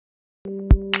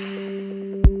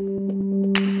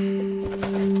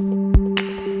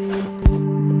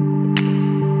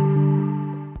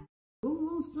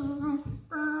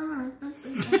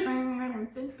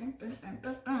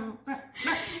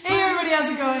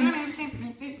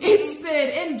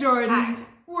Jordan.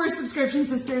 We're subscription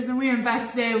sisters and we are back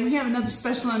today. We have another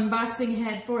special unboxing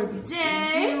ahead for the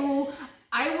day.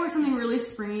 I wore something really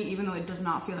springy, even though it does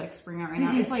not feel like spring out right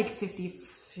now. It's like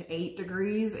 58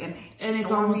 degrees and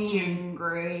it's almost June. And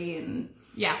gray and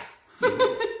yeah.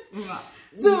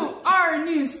 So our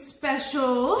new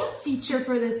special feature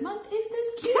for this month is this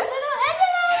cute little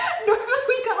envelope. Normally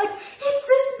we got like, it's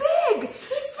this big.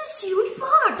 It's this huge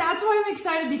box. That's why I'm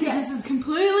excited because this is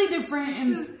completely different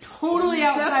and totally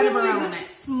outside of our element.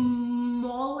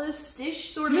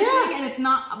 Smallest-ish sort of thing, and it's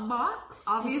not a box,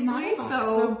 obviously.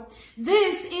 So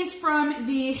this is from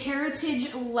the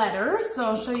Heritage Letter. So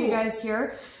I'll show you guys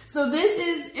here. So this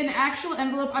is an actual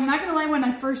envelope. I'm not gonna lie, when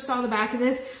I first saw the back of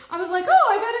this, I was like, oh,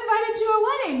 I got invited to a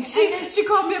wedding. She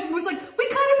called me up and was like, we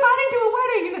got invited to a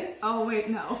wedding. And then, oh wait,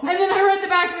 no. And then I read the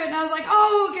back of it and I was like,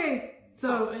 oh, okay.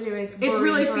 So anyways, it's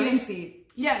really fancy.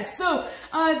 Yes, so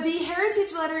the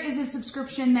Heritage Letter is a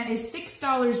subscription that is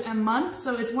 $6 a month.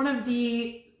 So it's one of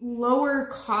the lower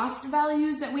cost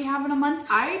values that we have in a month.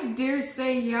 I dare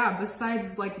say, yeah,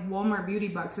 besides like Walmart Beauty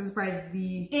Bucks, is probably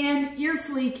the... And Ear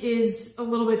Fleek is a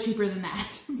little bit cheaper than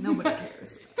that. Nobody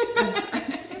cares. Did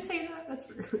I say that? That's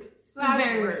rude. That's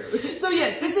very rude. So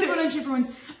yes, this is one of the cheaper ones.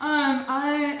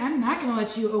 I'm not going to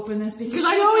let you open this because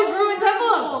I always ruins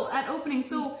envelopes at opening.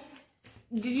 So...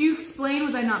 Did you explain,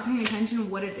 was I not paying attention to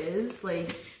what it is?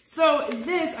 Like, so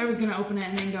this, I was going to open it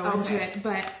and then go into it,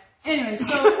 but anyways,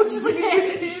 so.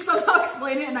 Did you somehow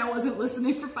explain it and I wasn't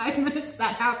listening for 5 minutes?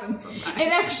 That happens sometimes.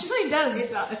 It actually does. It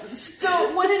does.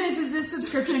 So what it is this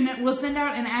subscription will send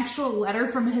out an actual letter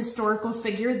from a historical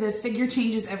figure. The figure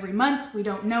changes every month. We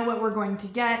don't know what we're going to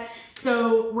get.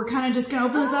 So we're kind of just going to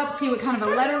open this up, see what kind of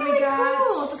a letter we got.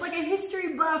 Cool. So it's like a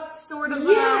history buff sort of.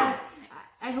 Yeah.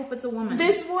 I hope it's a woman.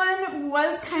 This one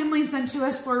was kindly sent to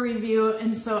us for review,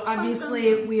 and so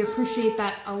obviously we appreciate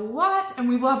that a lot, and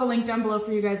we will have a link down below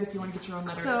for you guys if you want to get your own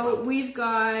letter as well. So we've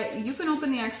got, you can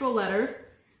open the actual letter,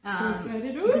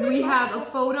 because we have a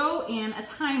photo and a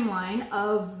timeline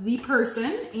of the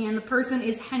person, and the person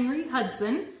is Henry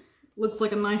Hudson. Looks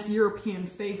like a nice European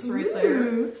face right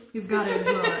there. He's got his,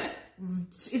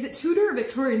 is it Tudor or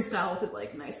Victorian style with his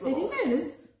like nice little... I think that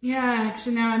is. Yeah,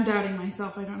 actually now I'm doubting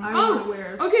myself. I don't know. I'm not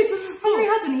aware. Okay, so this is Henry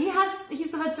Hudson.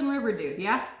 He's the Hudson River dude,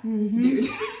 yeah?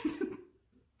 Dude.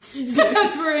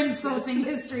 That's we're insulting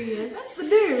history here. That's the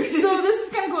dude. So this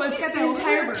is kind of cool. It's got the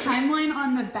entire timeline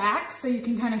on the back, so you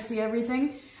can kind of see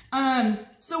everything.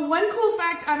 So one cool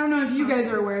fact, I don't know if you guys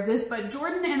are aware of this, but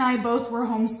Jordan and I both were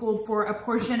homeschooled for a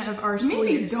portion of our school years.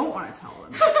 Maybe you don't want to tell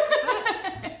them.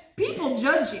 People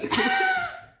judge you.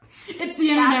 It's the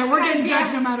internet. We're getting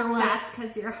judged no matter what. That's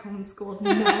because you're homeschooled.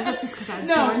 No, that's just because I was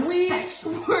No, we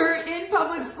were in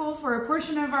public school for a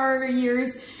portion of our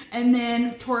years, and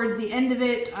then towards the end of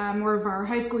it, more of our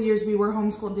high school years, we were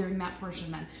homeschooled during that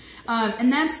portion then.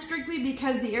 And that's strictly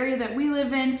because the area that we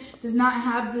live in does not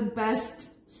have the best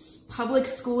public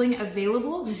schooling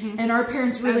available, and our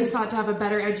parents really sought to have a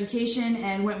better education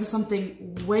and went with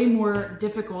something way more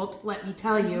difficult, let me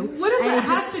tell you. What does that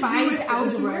have to do with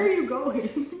algebra? Where are you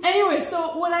going? Anyway,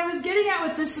 so what I was getting at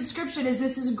with this subscription is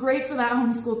this is great for that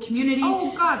homeschool community.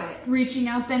 Oh, got it. Reaching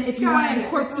out then if you want to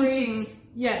incorporate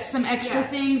some extra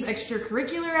things,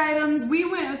 extracurricular items. We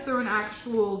went through an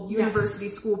actual university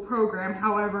school program.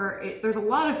 However, there's a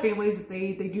lot of families that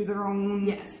they do their own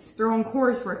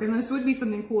coursework, and this would be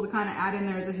something cool to kind of add in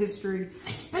there as a history,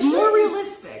 especially more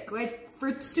realistic, like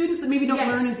for students that maybe don't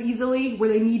learn as easily, where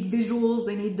they need visuals,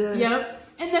 they need to.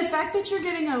 And the fact that you're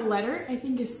getting a letter, I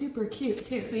think, is super cute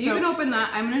too. So you can open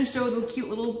that. I'm going to show the cute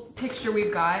little picture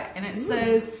we've got, and it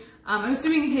says. I'm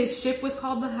assuming his ship was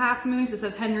called the Half Moon. So it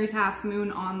says Henry's Half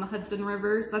Moon on the Hudson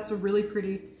River. So that's a really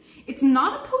pretty. It's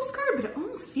not a postcard, but it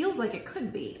almost feels like it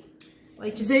could be.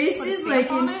 Like just this is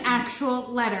like an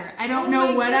actual letter. I don't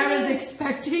know what I was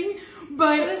expecting,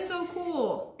 but that is so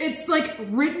cool. It's like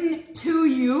written to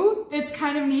you. It's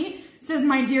kind of neat. It says,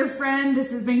 "My dear friend,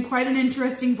 this has been quite an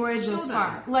interesting voyage thus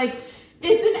far." Like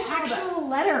it's an actual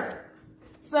letter.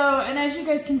 So, and as you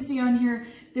guys can see on here,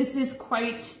 this is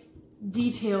quite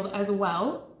detailed as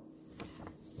well.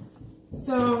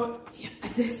 So yeah,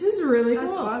 this is really cool.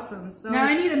 That's awesome. So now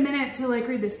I need a minute to like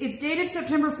read this. It's dated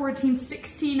September 14th,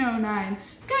 1609.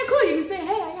 It's kind of cool. You can say,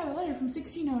 hey, I got a letter from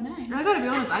 1609. I gotta be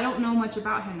honest, I don't know much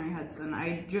about Henry Hudson.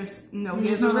 I just know he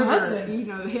has a river. Hudson. You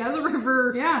know, he has a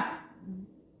river. Yeah.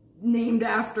 named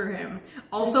after him.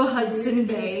 Also Hudson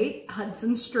Bay,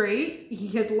 Hudson Strait. He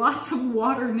has lots of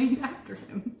water named after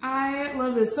him. I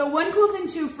love this. So one cool thing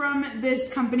too from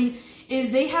this company is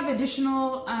they have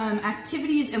additional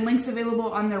activities and links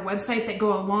available on their website that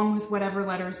go along with whatever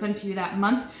letter is sent to you that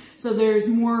month. So there's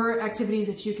more activities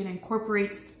that you can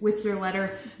incorporate with your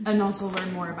letter and also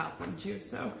learn more about them too.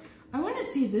 So I want to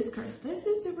see this card. This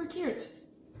is super cute.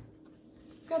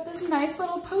 Got this nice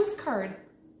little postcard.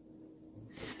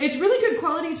 It's really good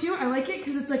quality too. I like it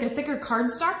because it's like a thicker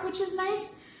cardstock, which is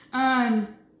nice.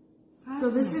 So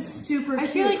this is super cute. I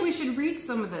feel like we should read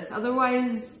some of this.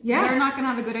 Otherwise, they're not going to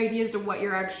have a good idea as to what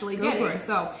you're actually getting.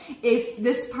 So if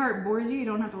this part bores you, you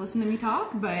don't have to listen to me talk,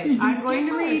 but I'm going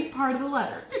to read part of the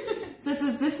letter. So it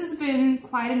says, "This has been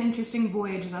quite an interesting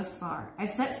voyage thus far. I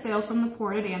set sail from the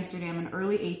port at Amsterdam in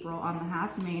early April on the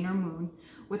half Main or Moon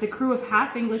with a crew of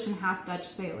half English and half Dutch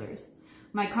sailors.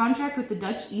 My contract with the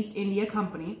Dutch East India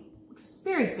Company, which was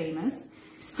very famous,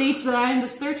 states that I am to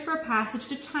search for a passage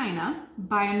to China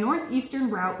by a northeastern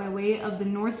route by way of the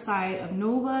north side of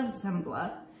Nova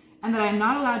Zembla, and that I am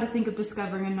not allowed to think of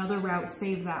discovering another route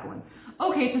save that one."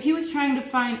 Okay, so he was trying to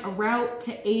find a route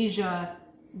to Asia.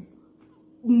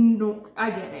 No, I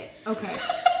get it. Okay.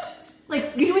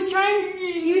 Like he was trying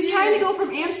to go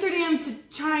from Amsterdam to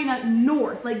China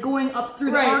north, like going up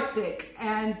through the Arctic,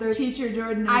 and there's Teacher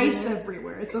Jordan ice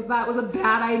everywhere. So that was a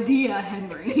bad idea,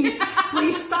 Henry.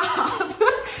 Please stop.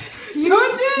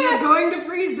 Don't do it. You're going to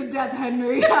freeze to death,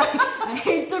 Henry. I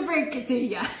hate to break it to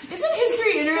you. Isn't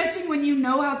history interesting when you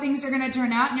know how things are going to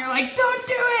turn out and you're like, don't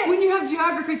do it? When you have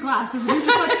geography classes and you're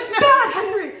just like, bad,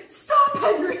 Henry. Stop,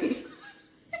 Henry.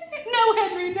 No,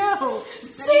 Henry, no.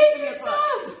 Save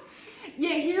yourself.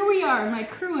 Yet here we are, my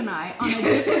crew and I, on a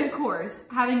different course,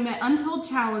 having met untold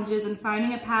challenges and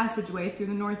finding a passageway through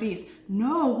the Northeast.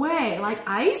 No way, like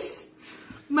ice?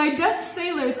 My Dutch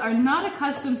sailors are not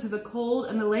accustomed to the cold,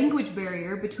 and the language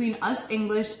barrier between us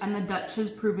English and the Dutch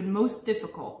has proven most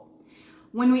difficult.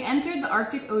 When we entered the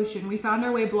Arctic Ocean, we found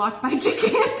our way blocked by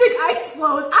gigantic ice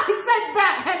floes. I said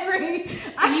that,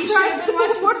 Henry! You should have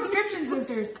been watching Subscription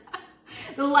Sisters.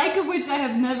 The like of which I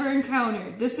have never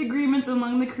encountered. Disagreements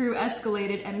among the crew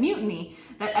escalated, and mutiny,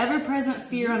 that ever-present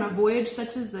fear on a voyage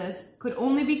such as this, could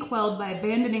only be quelled by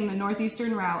abandoning the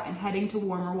northeastern route and heading to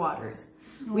warmer waters.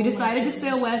 We decided to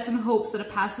sail west in hopes that a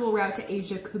passable route to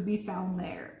Asia could be found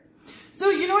there. So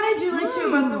you know what I do like too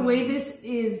about the way this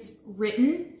is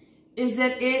written is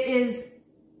that it is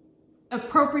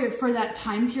appropriate for that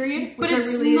time period, which I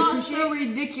really appreciate. But it's not so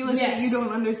ridiculous that you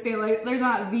don't understand. Like, there's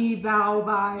not thee, thou,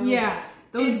 thy. Yeah.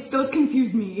 Those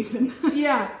confuse me even.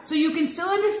 Yeah. So you can still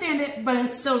understand it, but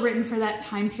it's still written for that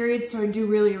time period. So I do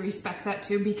really respect that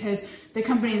too, because the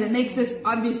company that makes this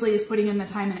obviously is putting in the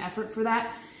time and effort for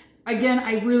that. Again,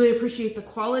 I really appreciate the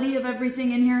quality of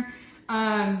everything in here.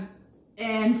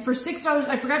 And for $6,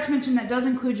 I forgot to mention that does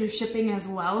include your shipping as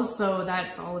well. So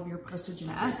that's all of your postage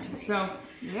and everything. So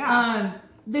yeah,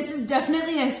 this is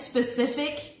definitely a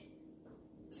specific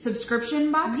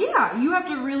subscription box. Yeah, you have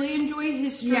to really enjoy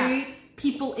history,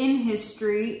 people in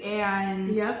history,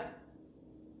 and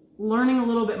learning a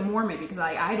little bit more maybe, because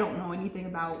I don't know anything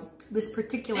about this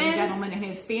particular gentleman and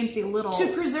his fancy little... To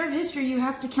preserve history, you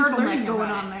have to keep learning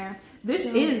going on there. This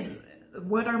is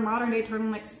what our modern day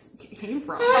turtlenecks came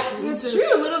from. That's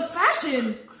true, a little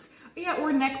fashion. Yeah,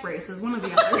 or neck braces, one or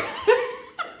the other.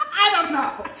 I don't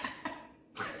know.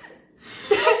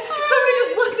 Somebody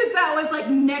just looked at that and was like,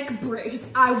 neck brace,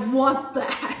 I want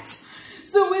that.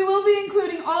 So we will be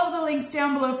including all of the links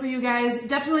down below for you guys.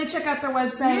 Definitely check out their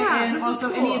website and also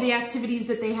any of the activities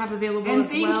that they have available as well. And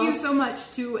thank you so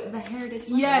much to the Heritage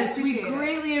Letter. Yes, we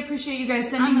greatly appreciate you guys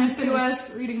sending this to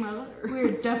us. Reading my letter.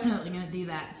 We're definitely going to do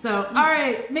that. So, all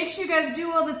right, make sure you guys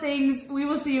do all the things. We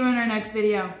will see you in our next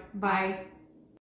video. Bye.